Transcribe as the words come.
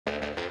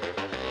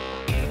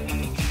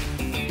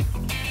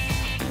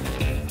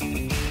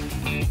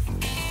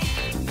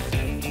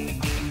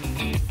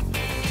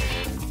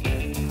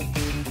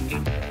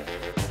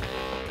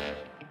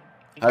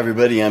Hi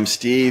everybody, I'm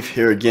Steve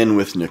here again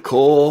with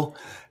Nicole.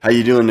 How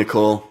you doing,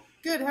 Nicole?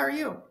 Good, how are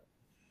you?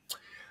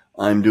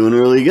 I'm doing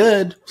really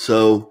good.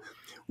 So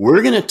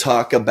we're going to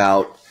talk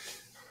about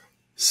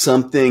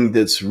something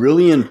that's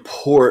really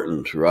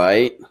important,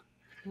 right?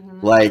 Hmm.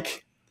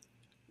 Like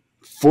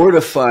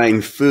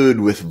fortifying food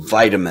with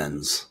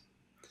vitamins.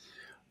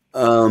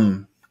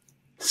 Um,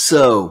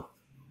 so,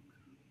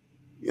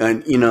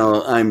 and,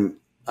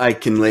 I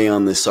can lay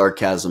on the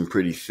sarcasm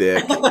pretty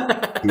thick,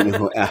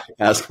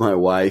 ask my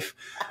wife.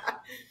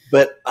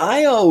 But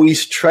I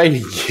always try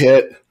to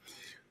get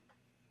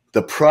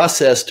the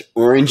processed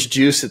orange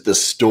juice at the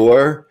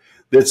store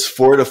that's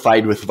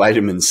fortified with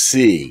vitamin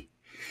C.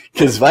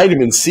 Because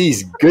vitamin C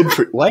is good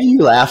for. Why are you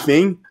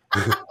laughing?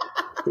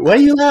 Why are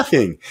you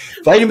laughing?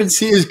 Vitamin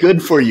C is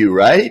good for you,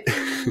 right?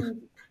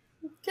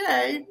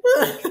 Okay.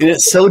 And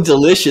it's so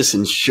delicious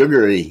and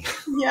sugary.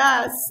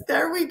 Yes,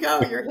 there we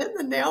go. You're hitting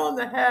the nail on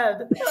the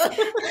head.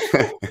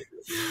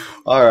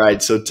 All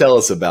right, so tell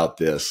us about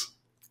this.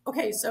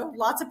 Okay, so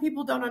lots of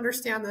people don't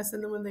understand this,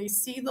 and then when they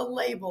see the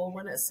label,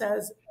 when it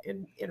says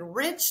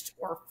enriched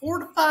or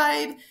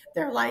fortified,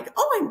 they're like,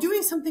 "Oh, I'm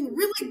doing something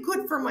really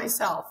good for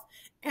myself,"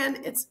 and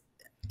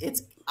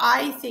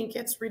I think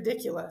it's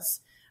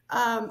ridiculous.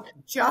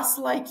 Just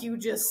like you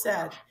just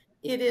said,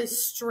 it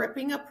is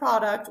stripping a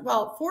product.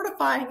 Well,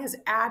 fortifying is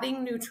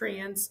adding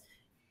nutrients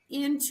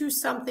into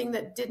something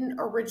that didn't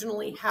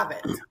originally have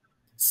it.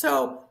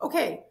 So,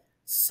 okay,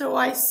 so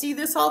I see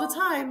this all the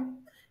time,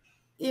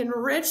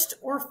 enriched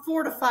or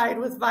fortified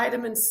with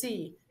vitamin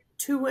C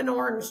to an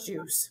orange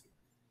juice.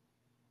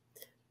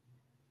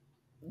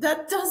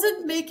 That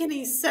doesn't make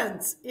any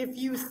sense if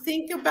you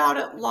think about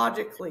it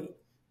logically.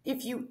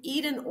 If you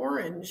eat an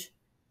orange,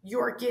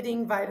 you're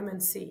getting vitamin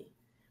C.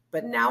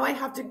 But now I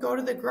have to go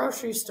to the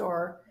grocery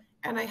store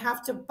and I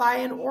have to buy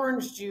an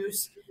orange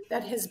juice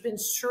that has been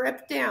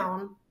stripped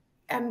down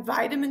and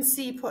vitamin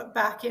C put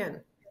back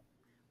in.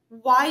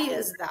 Why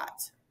is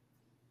that?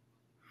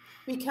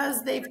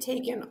 Because they've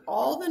taken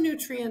all the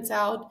nutrients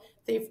out,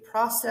 they've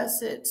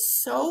processed it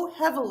so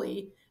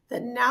heavily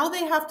that now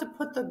they have to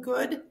put the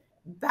good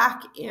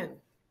back in.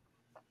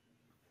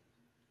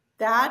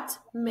 That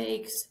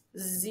makes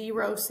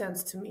zero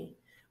sense to me.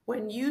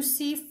 When you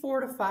see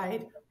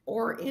fortified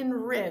or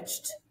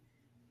enriched,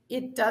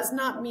 it does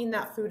not mean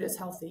that food is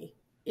healthy.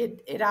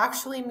 It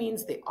actually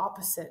means the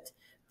opposite.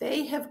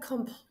 They have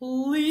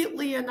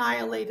completely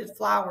annihilated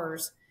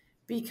flowers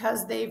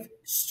because they've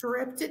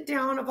stripped it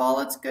down of all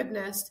its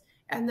goodness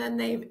and then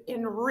they've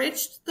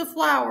enriched the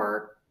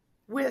flour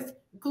with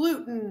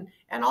gluten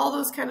and all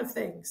those kind of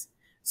things.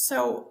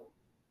 So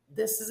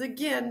this is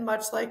again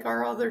much like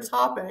our other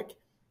topic.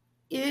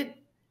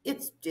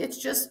 It's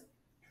just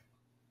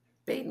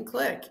bait and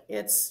click.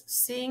 It's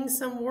seeing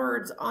some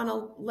words on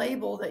a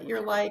label that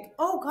you're like,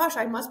 oh gosh,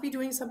 I must be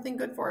doing something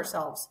good for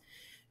ourselves.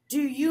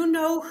 Do you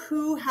know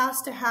who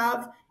has to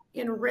have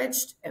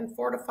enriched and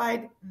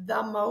fortified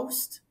the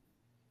most?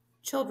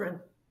 Children.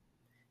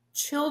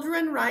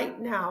 Children right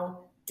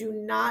now do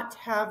not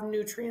have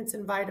nutrients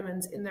and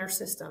vitamins in their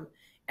system.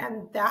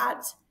 And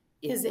that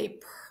is a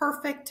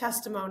perfect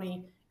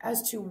testimony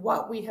as to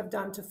what we have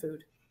done to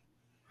food.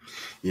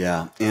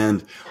 Yeah,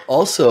 and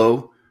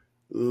also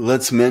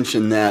let's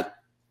mention that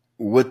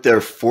what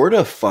they're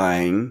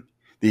fortifying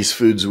these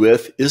foods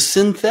with is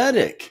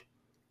synthetic.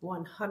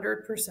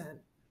 100%.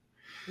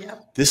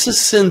 Yep. This is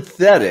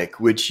synthetic,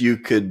 which you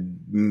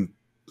could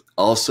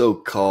also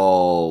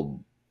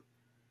call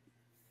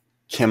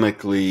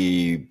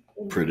chemically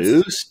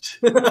produced.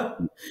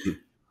 And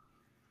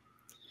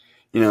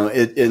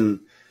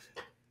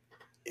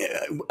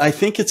I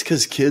think it's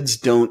because kids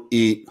don't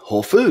eat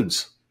whole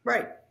foods.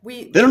 Right.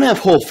 They don't have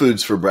whole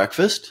foods for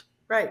breakfast.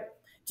 Right.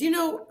 Do you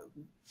know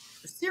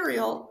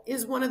cereal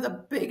is one of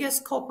the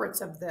biggest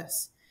culprits of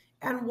this?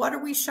 And what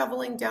are we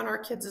shoveling down our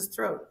kids'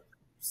 throat?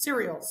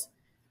 Cereals.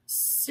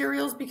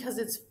 Cereals because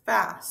it's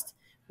fast.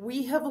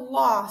 We have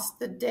lost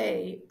the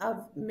day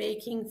of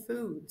making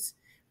foods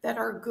that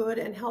are good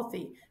and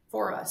healthy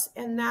for us.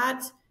 And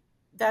that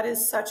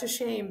is such a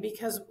shame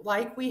because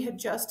like we had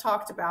just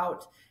talked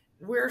about,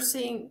 we're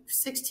seeing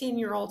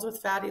 16-year-olds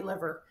with fatty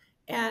liver.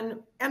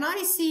 And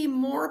I see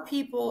more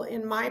people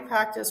in my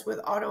practice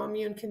with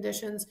autoimmune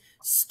conditions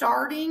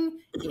starting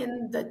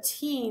in the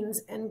teens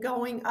and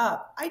going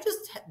up. I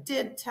just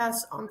did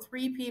tests on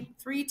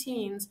three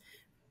teens.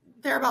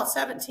 They're about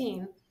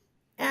 17.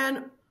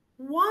 And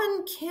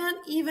one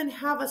can't even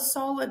have a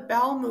solid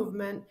bowel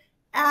movement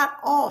at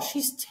all.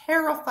 She's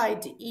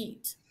terrified to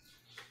eat.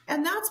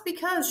 And that's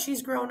because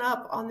she's grown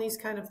up on these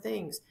kind of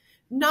things.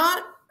 And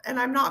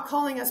I'm not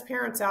calling us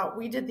parents out.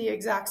 We did the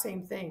exact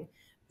same thing.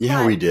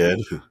 Yeah, we did.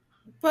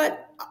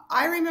 But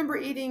I remember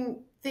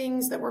eating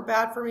things that were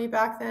bad for me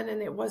back then,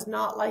 and it was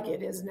not like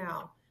it is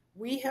now.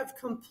 We have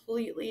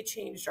completely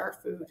changed our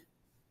food.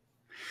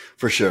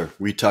 For sure.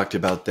 We talked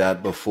about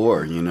that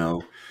before,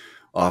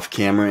 off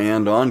camera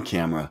and on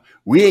camera.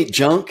 We ate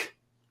junk.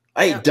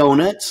 I ate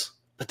donuts,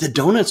 but the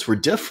donuts were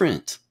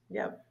different.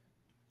 Yep.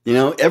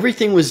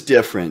 Everything was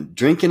different.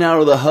 Drinking out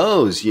of the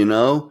hose,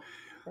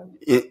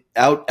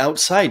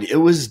 outside. It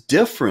was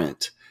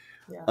different.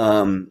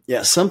 Yeah.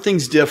 Yeah,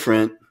 something's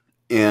different.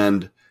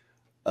 And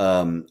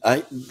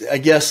I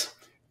guess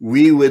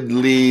we would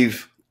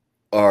leave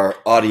our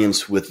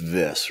audience with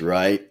this,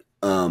 right?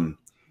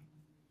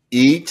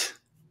 Eat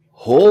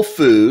whole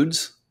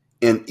foods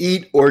and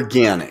eat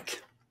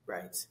organic.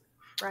 Right.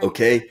 Right.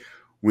 Okay.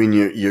 When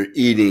you're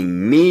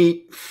eating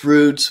meat,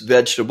 fruits,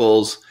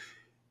 vegetables,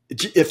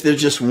 if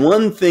there's just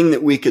one thing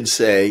that we could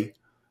say,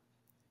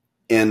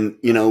 and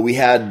we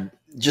had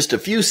just a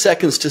few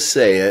seconds to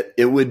say it,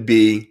 it would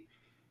be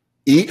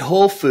eat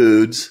whole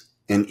foods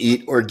and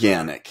eat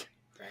organic.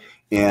 Right.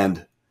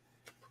 And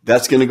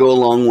that's going to go a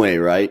long way,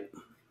 right?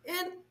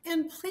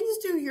 And please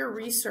do your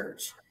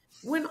research.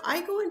 When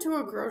I go into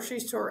a grocery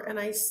store and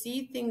I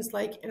see things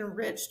like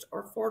enriched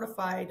or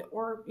fortified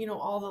or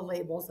all the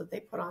labels that they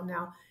put on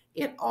now,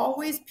 it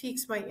always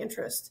piques my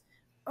interest.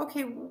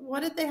 Okay,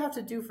 what did they have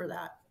to do for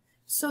that?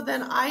 So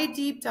then I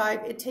deep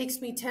dive. It takes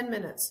me 10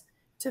 minutes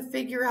to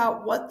figure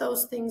out what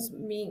those things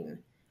mean.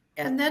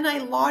 And then I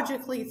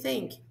logically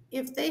think,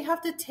 if they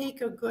have to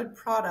take a good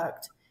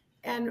product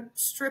and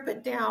strip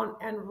it down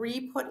and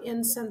re-put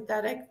in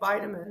synthetic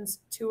vitamins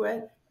to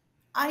it,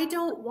 I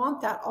don't want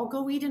that. I'll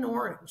go eat an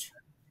orange.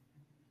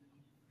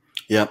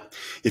 Yep.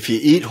 If you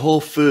eat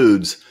whole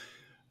foods,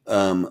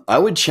 I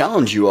would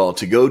challenge you all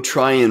to go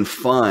try and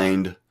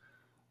find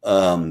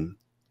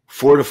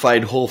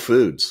fortified whole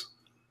foods.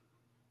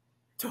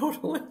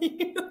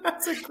 Totally.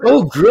 That's a great.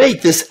 Oh,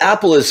 great. This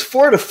apple is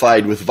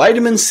fortified with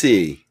vitamin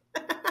C.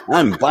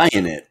 I'm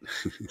buying it.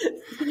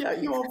 Yeah,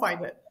 you won't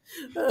find it.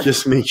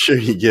 Just make sure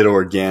you get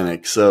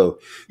organic. So,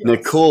 yes.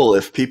 Nicole,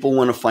 if people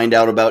want to find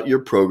out about your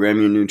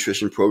program, your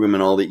nutrition program,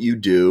 and all that you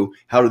do,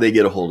 how do they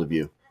get a hold of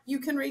you? You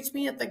can reach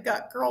me at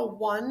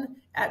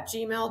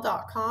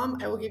thegutgirl1@gmail.com.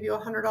 I will give you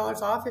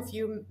 $100 off if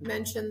you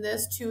mention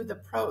this to the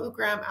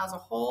program as a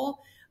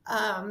whole.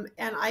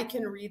 And I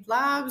can read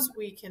labs.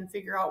 We can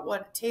figure out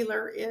what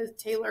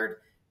tailored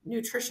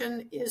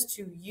nutrition is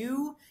to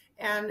you,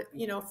 and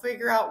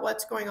figure out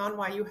what's going on,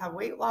 why you have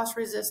weight loss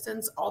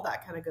resistance, all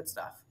that kind of good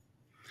stuff.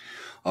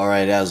 All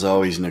right. As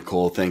always,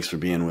 Nicole, thanks for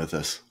being with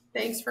us.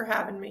 Thanks for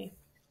having me.